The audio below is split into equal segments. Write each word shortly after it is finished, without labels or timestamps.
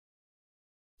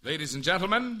Ladies and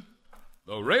gentlemen,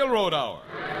 the Railroad Hour.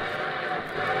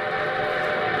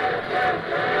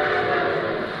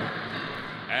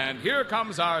 And here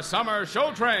comes our summer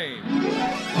show train.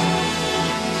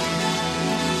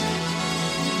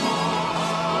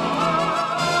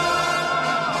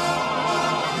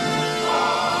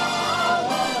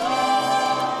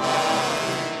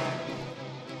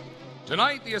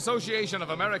 Tonight, the Association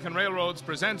of American Railroads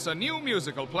presents a new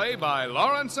musical play by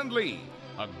Lawrence and Lee,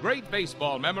 a great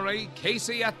baseball memory,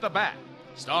 Casey at the Bat,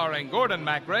 starring Gordon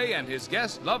MacRae and his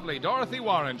guest, lovely Dorothy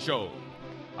Warren Show.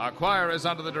 Our choir is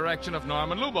under the direction of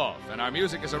Norman Luboff, and our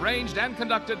music is arranged and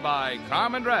conducted by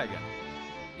Carmen Dragon.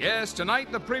 Yes,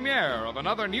 tonight the premiere of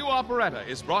another new operetta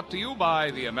is brought to you by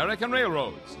the American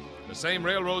Railroads, the same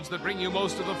railroads that bring you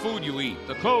most of the food you eat,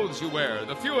 the clothes you wear,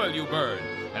 the fuel you burn,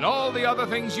 and all the other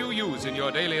things you use in your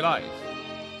daily life.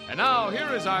 And now, here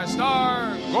is our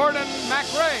star, Gordon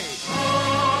MacRae.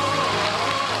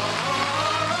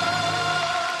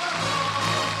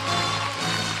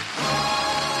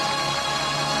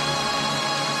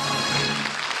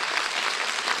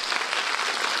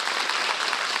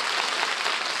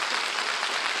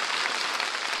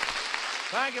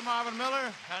 Thank you, Marvin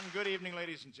Miller, and good evening,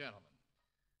 ladies and gentlemen.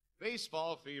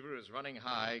 Baseball fever is running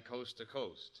high coast to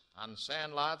coast, on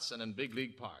sandlots and in big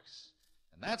league parks.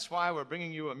 And that's why we're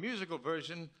bringing you a musical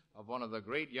version of one of the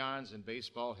great yarns in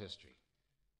baseball history.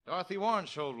 Dorothy Warren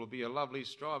Show will be a lovely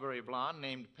strawberry blonde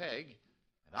named Peg,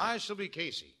 and I shall be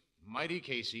Casey, mighty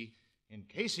Casey, in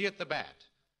Casey at the Bat.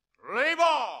 Play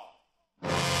ball!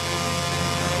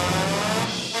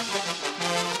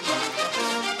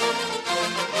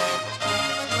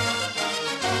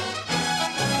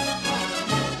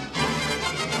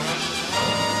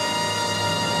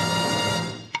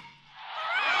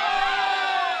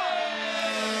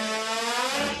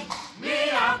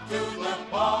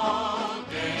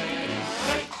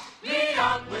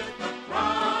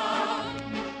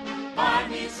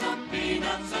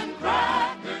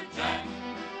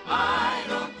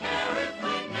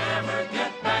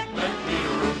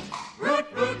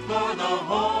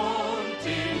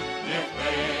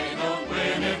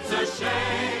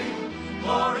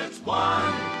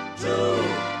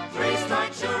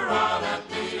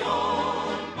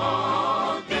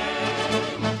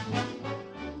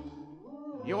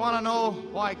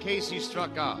 Why Casey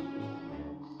struck out?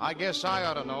 I guess I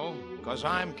ought to know, because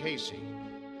I'm Casey.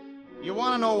 You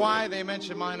want to know why they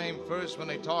mention my name first when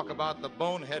they talk about the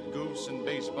bonehead goofs in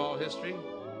baseball history?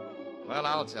 Well,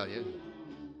 I'll tell you.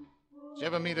 Did you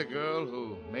ever meet a girl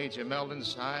who made you melt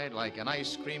inside like an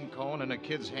ice cream cone in a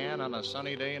kid's hand on a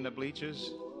sunny day in the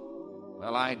bleachers?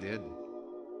 Well, I did.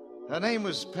 Her name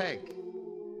was Peg.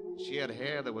 She had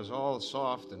hair that was all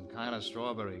soft and kind of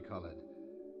strawberry colored.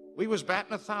 We was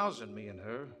batting 1,000, me and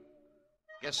her.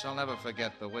 Guess I'll never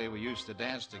forget the way we used to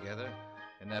dance together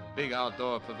in that big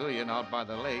outdoor pavilion out by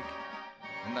the lake,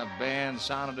 and the band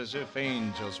sounded as if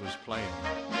angels was playing.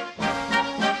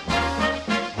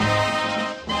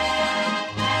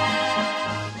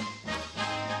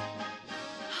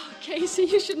 Oh, Casey,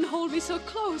 you shouldn't hold me so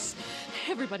close.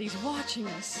 Everybody's watching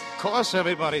us. Of course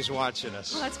everybody's watching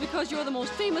us. Well, that's because you're the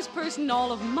most famous person in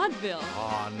all of Mudville.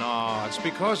 Oh, no, it's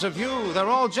because of you. They're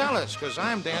all jealous because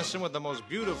I'm dancing with the most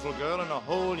beautiful girl in the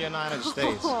whole United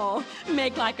States. Oh,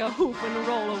 make like a hoop and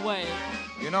roll away.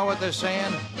 You know what they're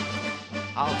saying?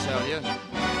 I'll tell you.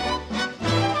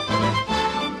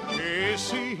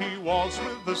 Casey, he waltzed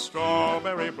with the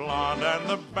strawberry blonde and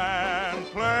the band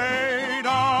played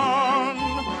on.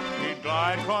 He'd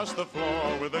glide across the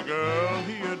floor with a girl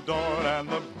he adored and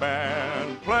the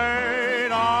band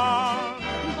played on.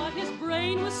 But his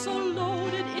brain was so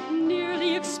loaded it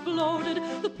nearly exploded.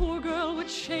 The poor girl would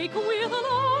shake with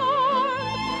alarm.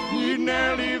 He'd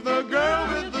near leave the girl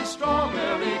with the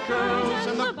strawberry curls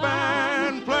and the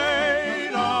band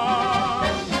played on.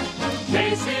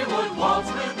 Casey would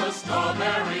waltz with the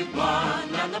strawberry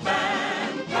blonde and the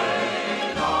band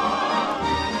played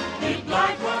on. He'd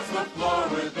glide across the floor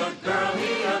with the girl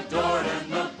he adored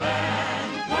and the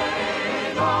band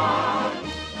played on.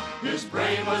 His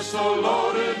brain was so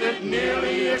loaded it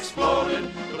nearly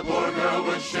exploded. The poor girl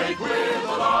would shake with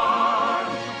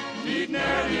alarm. He'd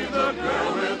near leave the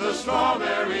girl with the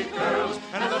strawberry curls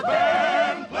and the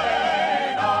band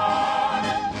played on.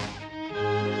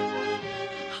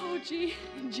 Oh,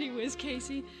 gee whiz,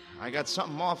 Casey. I got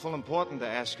something awful important to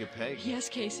ask you, Peg. Yes,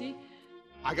 Casey.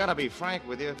 I gotta be frank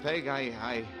with you, Peg.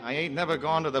 I ain't never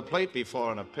gone to the plate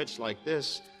before in a pitch like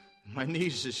this. My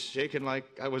knees is shaking like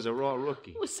I was a raw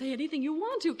rookie. Well, say anything you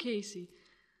want to, Casey.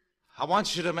 I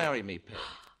want you to marry me, Peg.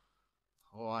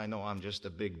 Oh, I know I'm just a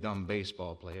big, dumb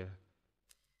baseball player.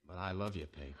 But I love you,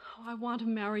 Peg. Oh, I want to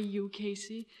marry you,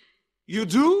 Casey. You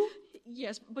do?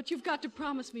 Yes, but you've got to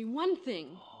promise me one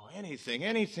thing. Oh,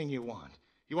 anything you want.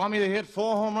 You want me to hit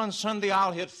 4 home runs Sunday?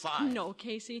 I'll hit 5. No,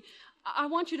 Casey. I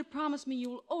want you to promise me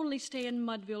you'll only stay in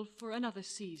Mudville for another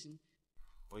season.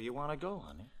 Where you want to go,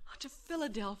 honey? To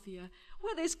Philadelphia,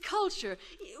 where there's culture,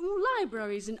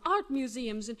 libraries and art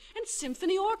museums and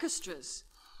symphony orchestras.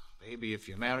 Baby, if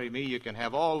you marry me, you can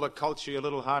have all the culture your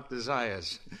little heart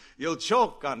desires. You'll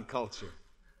choke on culture.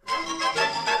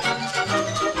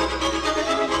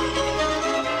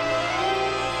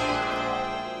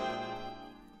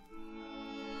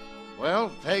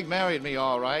 Well, Peg married me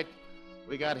all right.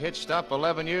 We got hitched up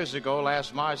 11 years ago,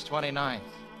 last March 29th.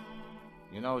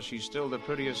 You know, she's still the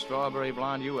prettiest strawberry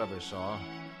blonde you ever saw.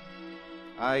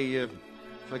 I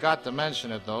forgot to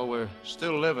mention it, though. We're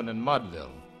still living in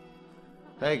Mudville.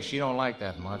 Peg, she don't like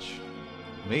that much.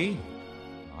 Me?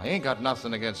 I ain't got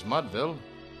nothing against Mudville.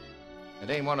 It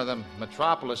ain't one of them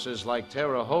metropolises like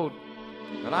Terre Haute,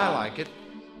 but I like it.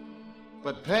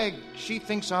 But Peg, she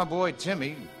thinks our boy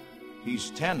Timmy,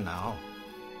 he's 10 now,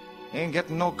 ain't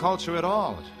getting no culture at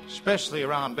all, especially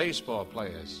around baseball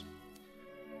players.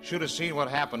 Should have seen what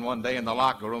happened one day in the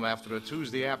locker room after a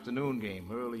Tuesday afternoon game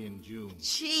early in June.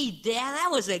 Gee, Dad, that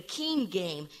was a keen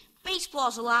game.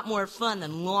 Baseball's a lot more fun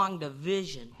than long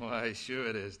division. Why, sure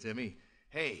it is, Timmy.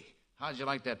 Hey, how'd you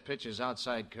like that pitcher's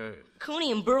outside curve?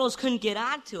 Cooney and Burroughs couldn't get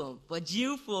onto him, but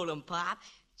you fooled him, Pop.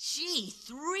 Gee,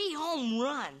 3 home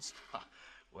runs.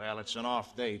 Well, it's an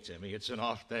off day, Timmy. It's an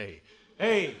off day.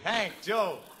 Hey, Hank,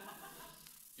 Joe.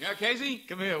 Yeah, Casey?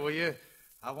 Come here, will you?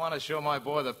 I want to show my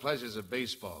boy the pleasures of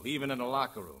baseball, even in the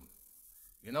locker room.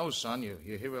 You know, son, you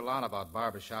hear a lot about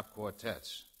barbershop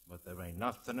quartets, but there ain't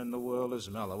nothing in the world as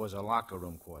mellow as a locker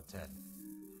room quartet.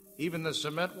 Even the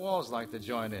cement walls like to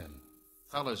join in.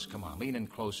 Fellas, come on, lean in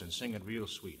close and sing it real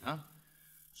sweet, huh?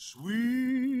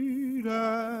 Sweet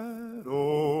Adola,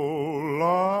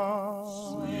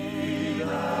 sweet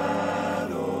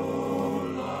Adola,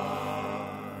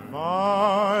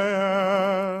 my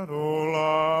Adola,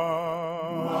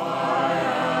 my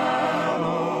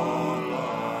Adola.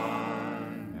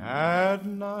 At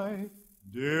night,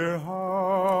 dear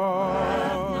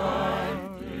heart,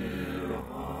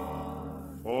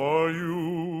 for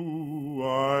you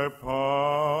I pine.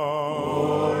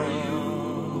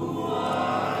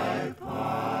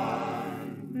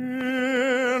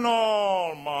 In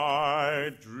all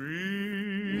my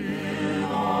dreams,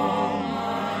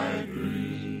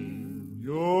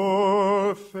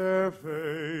 your fair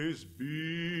face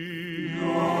beams,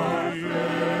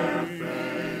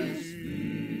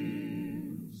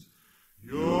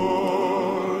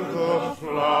 you're the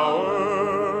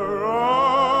flower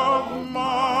of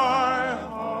my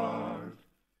heart,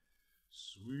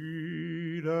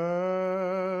 sweet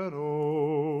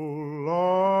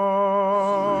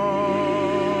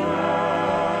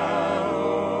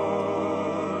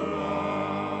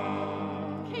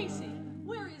Casey,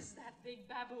 where is that big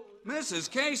baboon? Mrs.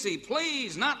 Casey,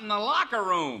 please, not in the locker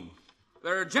room.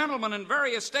 There are gentlemen in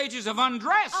various stages of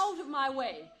undress. Out of my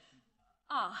way.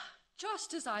 Ah,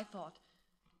 just as I thought.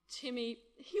 Timmy,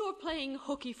 you're playing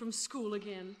hooky from school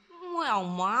again. Well,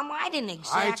 Mom, I didn't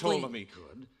exactly... I told him he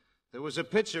could. There was a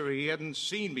pitcher he hadn't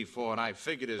seen before, and I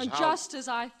figured his And house... just as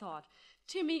I thought.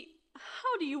 Timmy,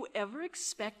 how do you ever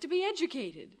expect to be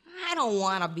educated? I don't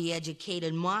want to be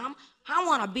educated, Mom. I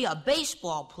want to be a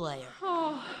baseball player.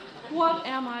 Oh, what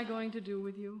am I going to do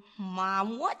with you?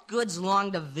 Mom, what good's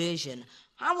long division?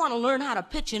 I want to learn how to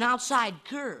pitch an outside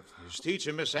curve. His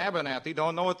teacher, Miss Abernathy,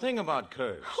 don't know a thing about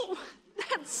curves. Oh,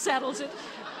 that settles it.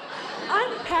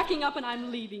 I'm packing up and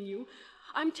I'm leaving you.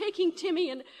 I'm taking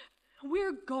Timmy and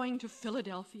we're going to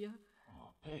Philadelphia.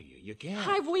 Hey, you can't.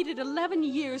 I've waited 11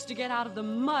 years to get out of the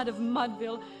mud of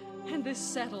Mudville, and this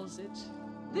settles it.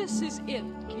 This is it,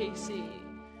 Casey.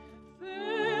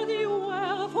 Fare thee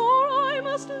well, for I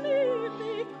must leave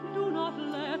thee. Do not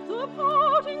let the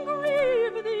parting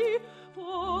grieve thee,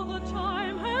 for the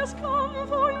time has come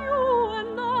for you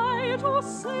and I to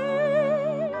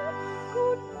say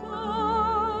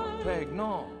goodbye. Peg,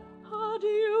 no.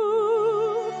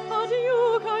 Adieu,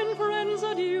 adieu, kind friends,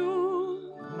 adieu.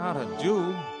 Not a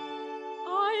do.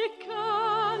 I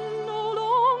can no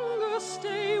longer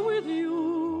stay with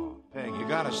you. Peg, you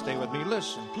gotta stay with me.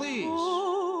 Listen, please.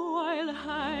 Oh, I'll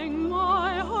hang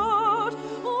my heart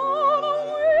on a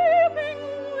weeping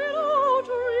willow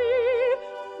tree.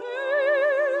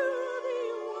 Fare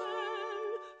thee well,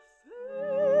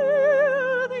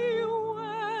 fare thee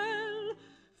well,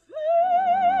 fare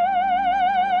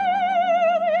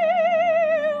thee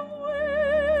well.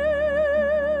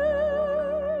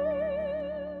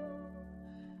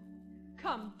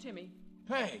 Come, Tim.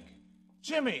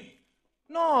 Timmy!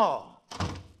 No!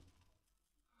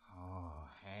 Oh,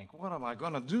 Hank, what am I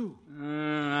going to do?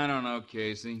 I don't know,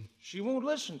 Casey. She won't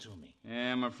listen to me.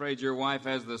 Yeah, I'm afraid your wife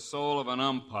has the soul of an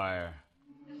umpire.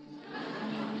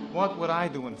 What would I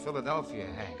do in Philadelphia,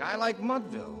 Hank? I like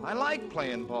Mudville. I like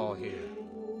playing ball here.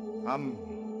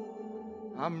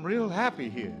 I'm real happy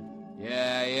here.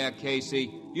 Yeah,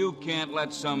 Casey. You can't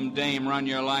let some dame run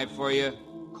your life for you.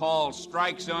 Call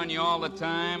strikes on you all the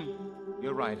time.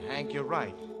 You're right, Hank, you're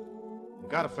right. You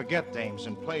gotta forget dames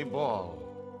and play ball.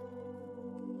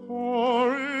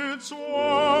 For it's 1,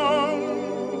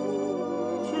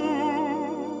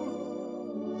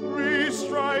 2, 3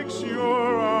 strikes,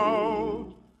 you're out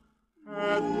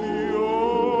at the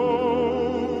old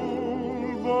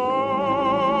ball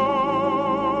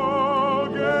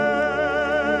game.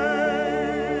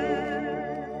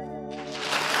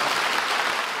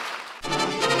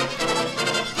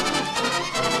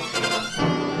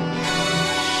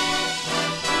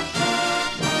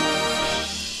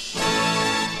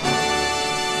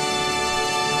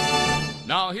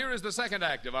 Now, here is the second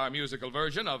act of our musical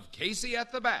version of Casey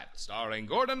at the Bat, starring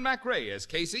Gordon MacRae as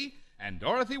Casey and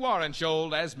Dorothy Warren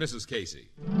Scholl as Mrs. Casey.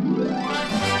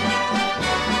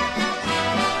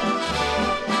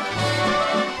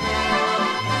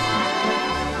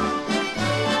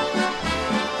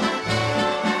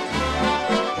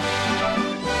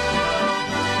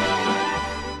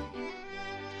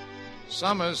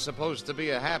 Summer's supposed to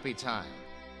be a happy time,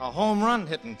 a home run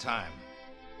hitting time.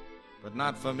 But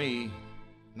not for me.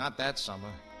 Not that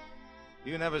summer.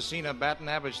 You never seen a batting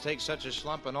average take such a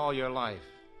slump in all your life.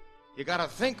 You gotta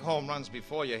think home runs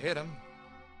before you hit 'em.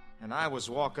 And I was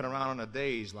walking around in a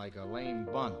daze like a lame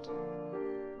bunt,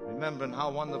 remembering how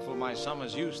wonderful my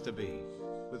summers used to be,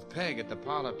 with Peg at the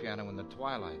parlor piano in the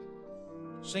twilight,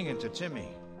 singing to Timmy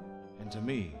and to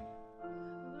me.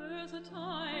 There's a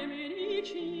time in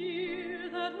each year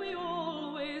that we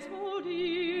always hold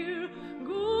dear,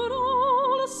 good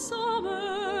old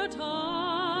summertime,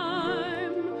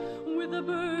 with the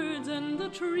birds and the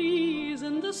trees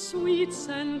and the sweet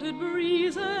scented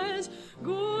breezes,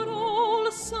 good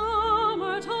old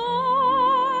summertime.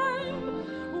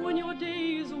 When your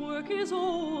day's work is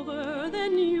over,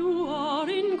 then you are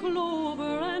in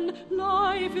clover, and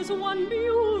life is one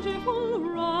beautiful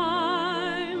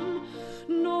rhyme.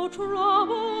 No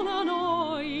trouble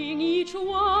annoying, each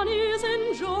one is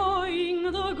enjoying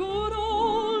the good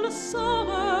old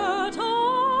summertime.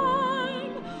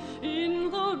 In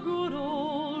the good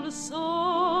old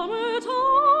summertime,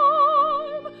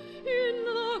 in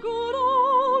the good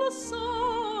old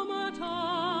summertime,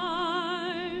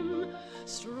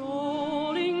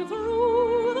 strolling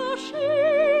through the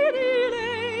shady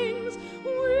lanes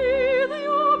with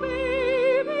your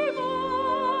baby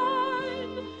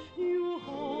mine. You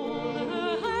hold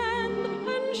her hand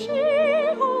and she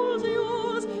holds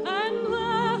yours, and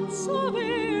that's a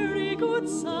very good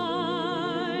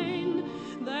sign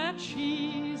that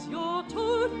she's your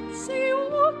Tootsie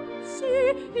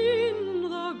Wootsie in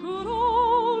the good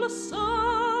old summertime.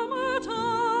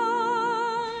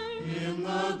 In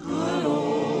the good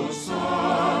old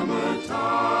summertime,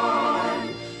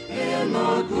 in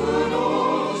the good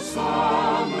old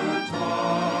summertime,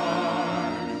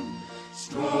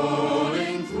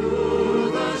 strolling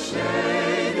through the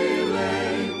shady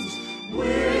lanes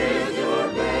with your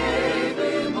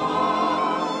baby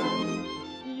mine.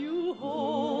 You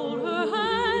hold her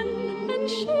hand and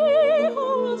she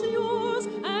holds yours,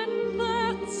 and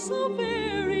that's a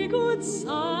very good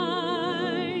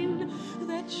sign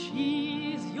that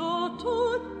she's your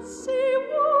Tootsie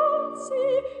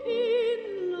Wootsie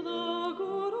in the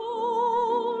good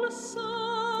old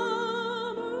summertime.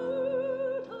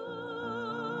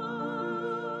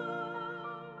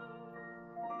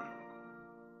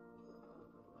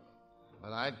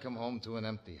 But I'd come home to an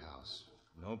empty house.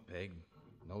 No Peg,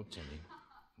 no Timmy,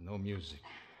 no music.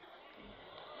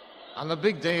 On the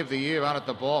big day of the year out at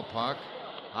the ballpark,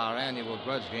 our annual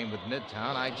grudge game with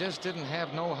Midtown, I just didn't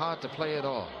have no heart to play at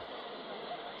all.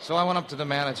 So I went up to the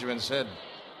manager and said,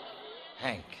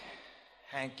 Hank,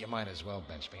 you might as well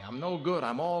bench me. I'm no good.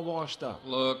 I'm all washed up.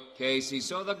 Look, Casey,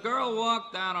 so the girl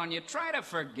walked out on you. Try to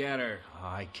forget her. Oh,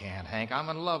 I can't, Hank. I'm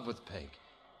in love with Peg.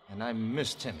 And I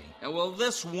miss Timmy. And well,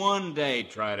 this one day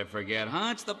try to forget,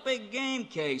 huh? It's the big game,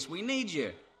 Case. We need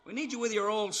you. We need you with your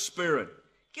old spirit.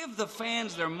 Give the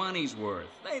fans their money's worth.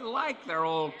 They like their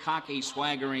old cocky,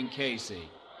 swaggering Casey.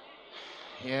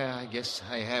 Yeah, I guess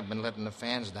I have been letting the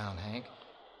fans down, Hank.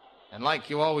 And like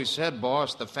you always said,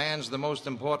 boss, the fan's the most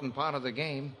important part of the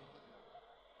game.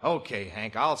 Okay,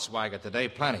 Hank, I'll swagger today,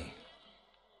 plenty.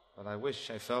 But I wish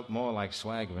I felt more like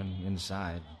swaggering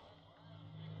inside.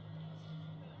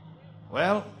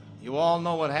 Well, you all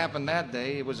know what happened that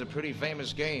day. It was a pretty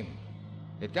famous game.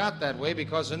 It got that way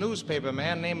because a newspaper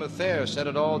man named Thayer set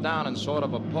it all down in sort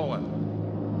of a poem.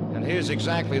 And here's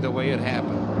exactly the way it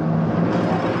happened.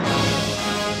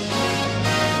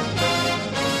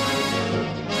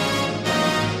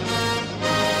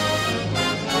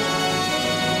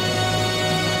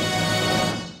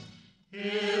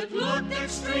 It looked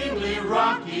extremely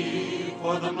rocky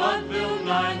for the Mudville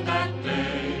Nine that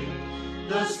day.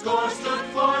 The score stood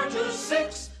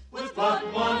 4-6 with but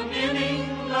one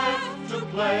inning left to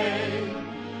play.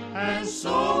 And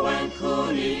so when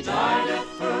Cooney died at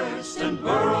first and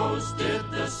Burroughs did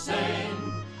the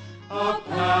same, a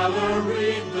pallor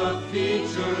read the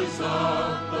features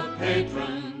of the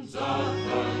patrons of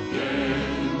the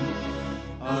game.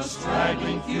 A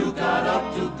straggling few got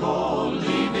up to goal,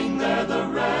 leaving there the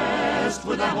rest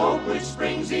with a hope which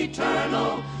springs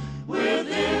eternal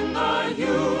within the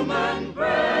human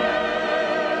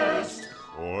breast.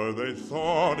 For they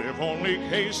thought if only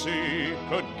Casey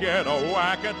could get a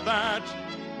whack at that,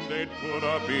 they'd put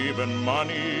up even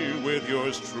money with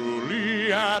yours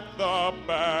truly at the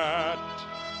bat.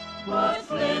 But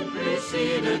Flynn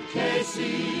preceded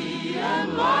Casey,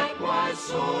 and likewise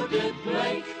so did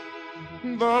Blake.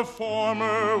 The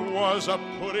former was a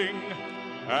pudding,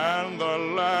 and the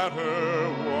latter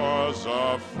was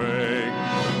a fake.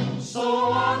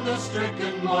 So on the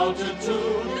stricken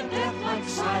multitude, the death-like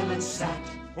silence sat.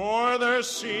 For there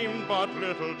seemed but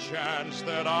little chance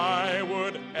that I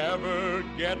would ever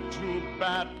get to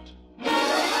bat.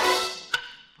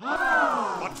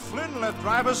 But Flynn let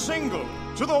drive a single,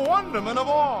 to the wonderment of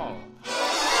all.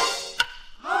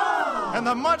 And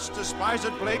the much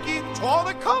despised Blakey tore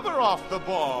the cover off the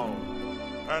ball.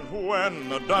 And when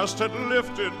the dust had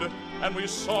lifted and we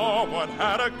saw what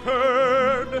had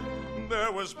occurred,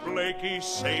 there was Blakey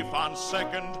safe on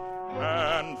second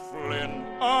and Flynn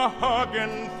a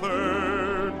hugging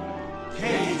third.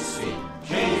 Casey,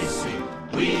 Casey,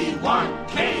 we want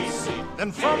Casey.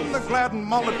 Then from the gladdened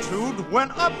multitude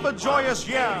went up a joyous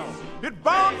yell. It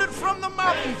bounded from the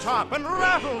mountaintop and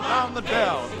rattled down the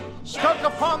dell. Stuck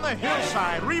upon the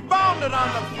hillside, rebounded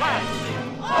on the flats.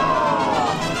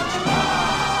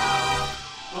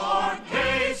 For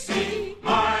Casey,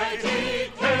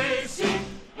 mighty Casey,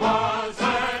 was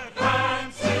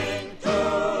advancing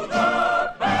to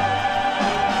the bat.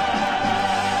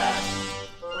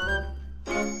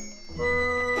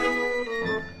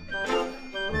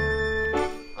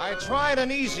 I tried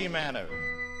an easy manner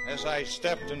as I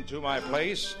stepped into my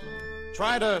place.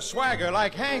 Tried a swagger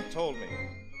like Hank told me,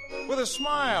 with a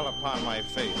smile upon my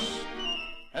face.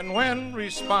 And when,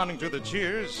 responding to the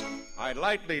cheers, I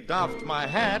lightly doffed my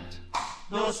hat,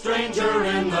 No stranger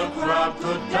in the crowd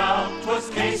could doubt 'twas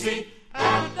Casey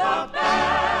at the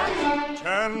bat.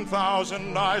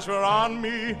 10,000 eyes were on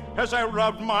me as I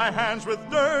rubbed my hands with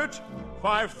dirt.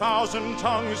 5,000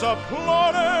 tongues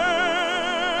applauded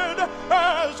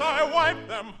as I wiped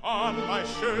them on my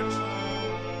shirt.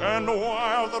 And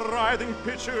while the writhing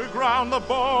pitcher ground the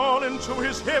ball into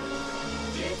his hip,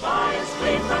 Defiance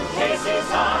gleamed from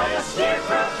Casey's eye, a sneer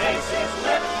from Casey's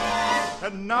lip.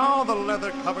 and now the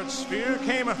leather-covered sphere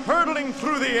came hurtling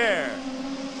through the air.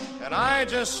 and I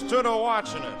just stood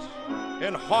a-watching it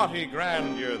in haughty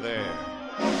grandeur there.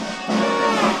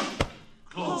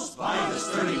 Close by the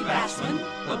sturdy batsman,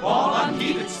 the ball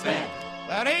unheeded sped.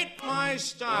 That ain't my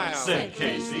style, Said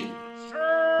Casey.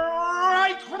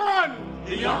 Strike run!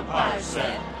 The umpire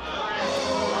said.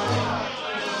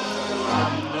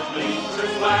 From the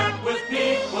bleachers black with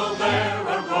people there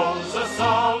arose a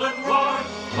sullen roar,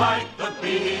 like the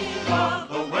beating of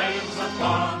the waves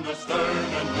upon the stern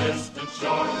and distant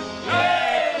shore.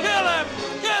 Hey! Kill him!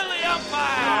 Kill the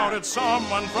umpire! Shouted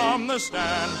someone from the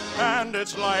stand, and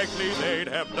it's likely they'd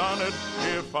have done it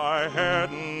if I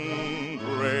hadn't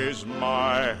raised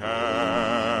my hand.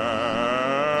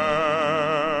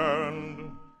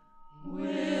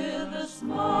 With a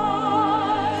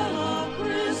smile of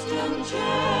Christian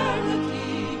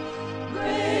charity,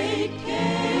 great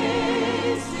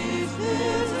Casey's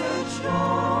visit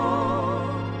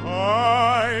shone.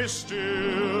 I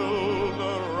stilled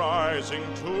the rising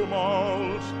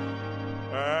tumult,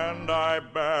 and I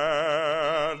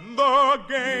bade the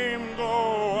game go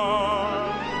on.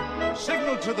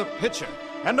 Signaled to the pitcher,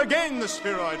 and again the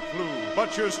spheroid flew,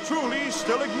 but yours truly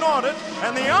still ignored it,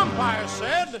 and the umpire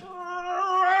said,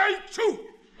 "Right to!"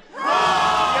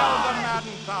 Yelled the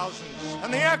maddened thousands,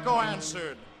 and the echo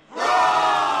answered,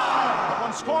 "Right!"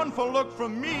 One scornful look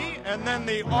from me, and then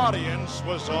the audience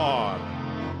was on.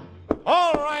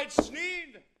 All right,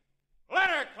 Sneed, let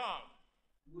her come.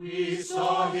 We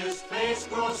saw his face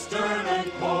grow stern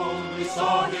and cold. We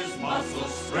saw his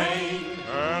muscles strain.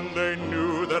 And they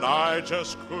knew that I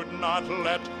just could not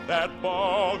let that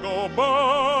ball go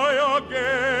by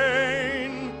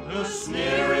again. The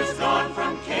sneer is gone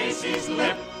from Casey's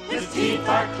lip. His teeth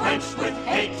are clenched with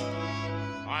hate.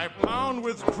 I pound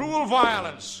with cruel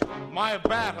violence my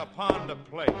bat upon the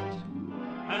plate.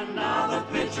 And now the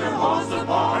pitcher holds the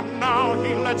ball. And now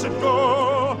he lets it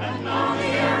go. And now the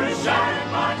air is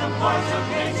shattered by the force of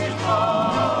Casey's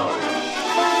ball.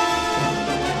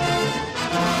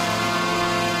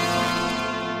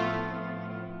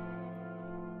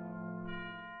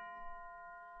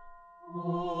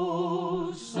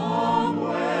 Oh,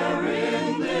 somewhere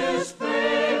in this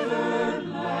favored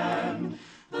land,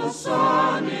 the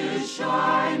sun is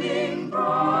shining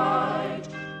bright.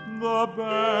 The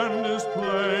band is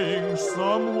playing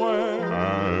somewhere,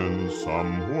 and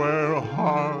somewhere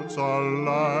hearts are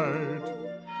light.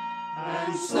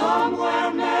 And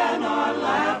somewhere men are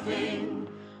laughing,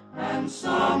 and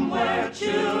somewhere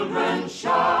children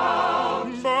shout.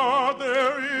 But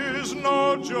there is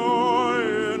no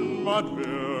joy in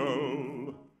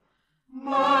Mudville.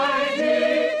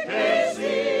 Mighty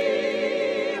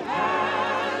Casey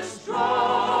has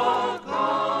struck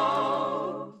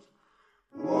out.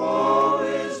 Woe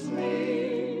is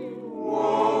me,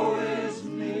 woe is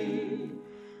me.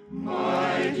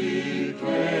 Mighty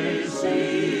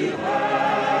Casey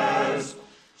has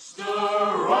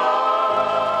struck out.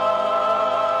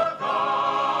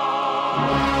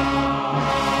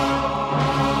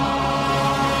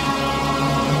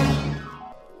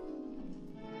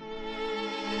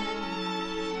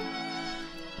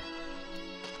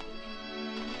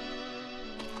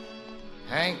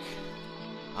 Hank,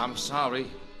 I'm sorry.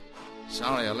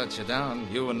 Sorry I let you down,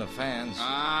 you and the fans.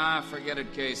 Ah, forget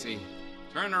it, Casey.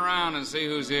 Turn around and see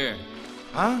who's here.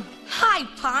 Huh? Hi,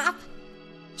 Pop.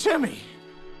 Timmy!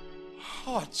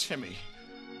 Oh, Timmy.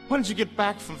 When did you get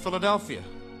back from Philadelphia?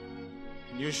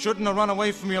 You shouldn't have run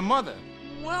away from your mother.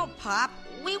 Well, Pop,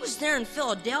 we was there in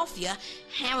Philadelphia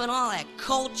having all that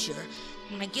culture,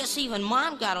 and I guess even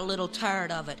Mom got a little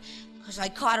tired of it, because I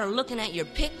caught her looking at your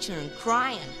picture and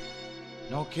crying.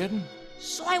 No kidding?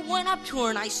 So I went up to her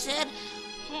and I said,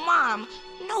 Mom,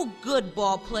 no good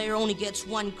ball player only gets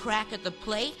one crack at the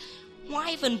plate.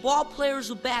 Why, even ball players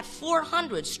who bat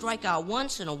 .400 strike out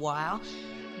once in a while.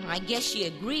 And I guess she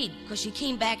agreed, because she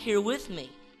came back here with me.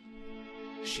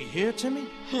 Is she here, Timmy?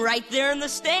 Right there in the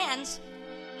stands.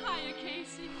 Hiya,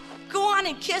 Casey. Go on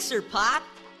and kiss her, Pop.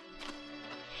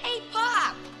 Hey,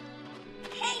 Pop.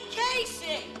 Hey,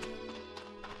 Casey.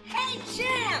 Hey,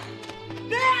 Jim.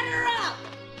 Batter up.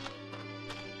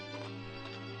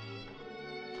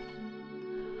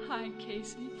 Hi,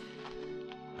 Casey.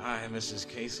 Hi, Mrs.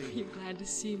 Casey. You're glad to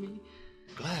see me.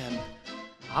 Glad?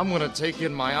 I'm going to take you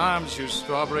in my arms, you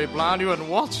strawberry blonde, and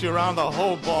waltz you around the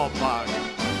whole ballpark.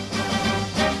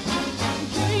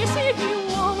 Casey, he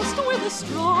waltzed with a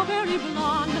strawberry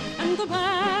blonde, and the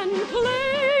band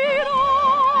played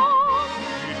on.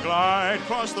 He'd glide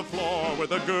across the floor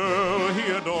with a girl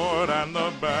he adored, and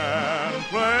the band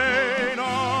played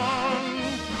on.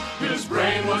 His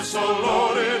brain was so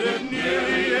loaded it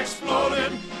nearly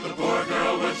exploded. The poor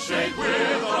girl would shake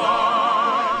with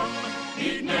alarm.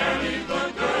 He'd near leave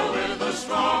the girl with the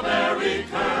strawberry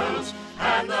curls,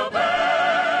 and the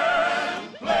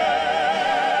band played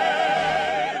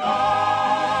on.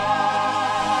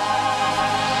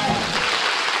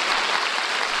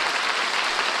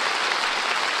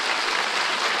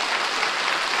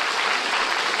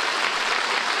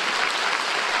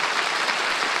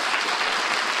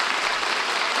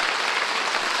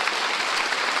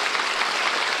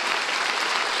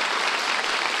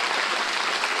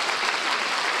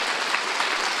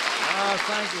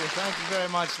 Thank you very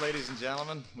much, ladies and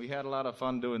gentlemen. We had a lot of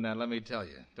fun doing that, let me tell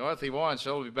you. Dorothy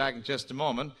Warrenshaw will be back in just a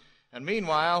moment. And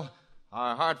meanwhile,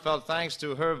 our heartfelt thanks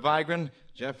to Herb Vigran,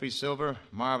 Jeffrey Silver,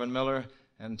 Marvin Miller,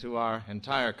 and to our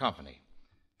entire company.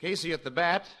 Casey at the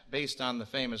Bat, based on the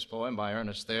famous poem by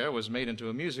Ernest Thayer, was made into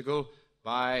a musical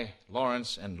by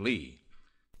Lawrence and Lee.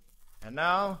 And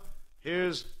now,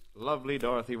 here's lovely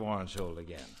Dorothy Warrenshaw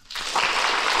again.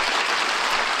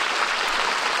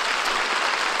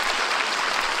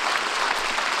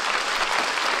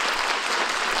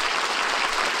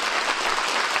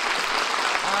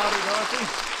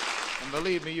 And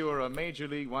believe me, you are a major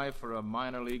league wife for a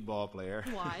minor league ball player.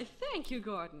 Why, thank you,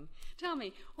 Gordon. Tell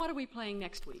me, what are we playing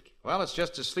next week? Well, it's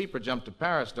just a sleeper jump to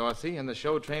Paris, Dorothy, and the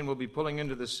show train will be pulling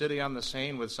into the city on the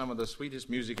Seine with some of the sweetest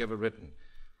music ever written.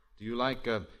 Do you like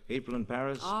April in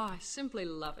Paris? Oh, I simply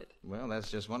love it. Well,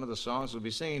 that's just one of the songs we'll be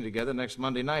singing together next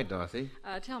Monday night, Dorothy.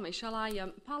 Tell me, shall I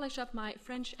polish up my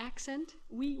French accent?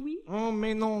 Oui, oui? Oh,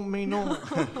 mais non, mais non.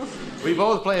 We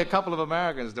both play a couple of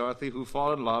Americans, Dorothy, who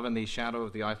fall in love in the shadow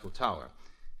of the Eiffel Tower.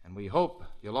 And we hope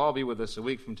you'll all be with us a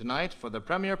week from tonight for the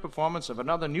premiere performance of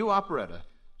another new operetta,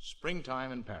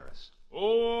 Springtime in Paris.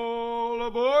 All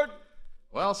aboard!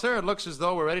 Well, sir, it looks as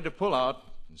though we're ready to pull out.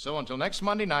 And so until next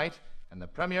Monday night and the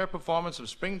premiere performance of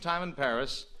Springtime in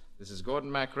Paris, this is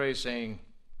Gordon MacRae saying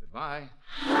goodbye.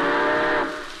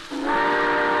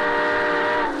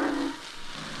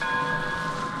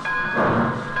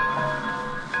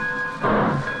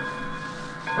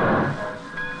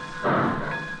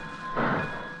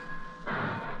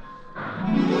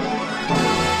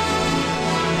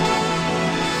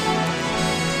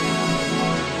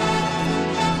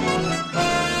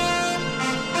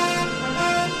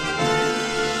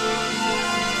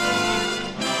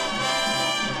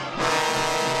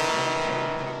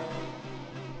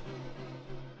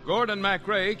 Gordon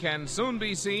MacRae can soon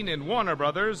be seen in Warner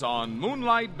Brothers on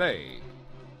Moonlight Bay.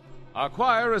 Our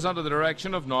choir is under the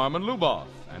direction of Norman Luboff,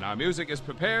 and our music is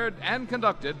prepared and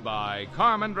conducted by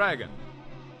Carmen Dragon.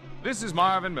 This is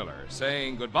Marvin Miller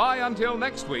saying goodbye until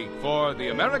next week for the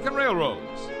American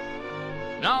Railroads.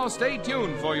 Now stay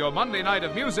tuned for your Monday night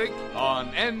of music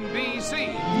on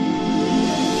NBC.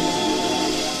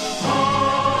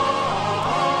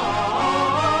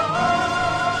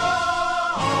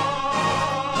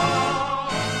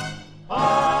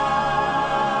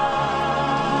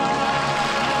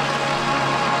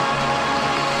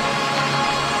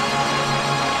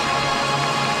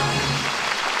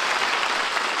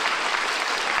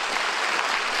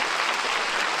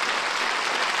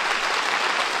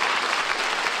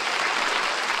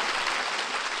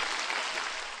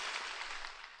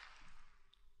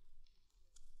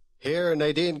 Hear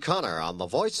Nadine Connor on The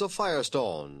Voice of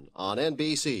Firestone on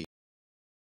NBC.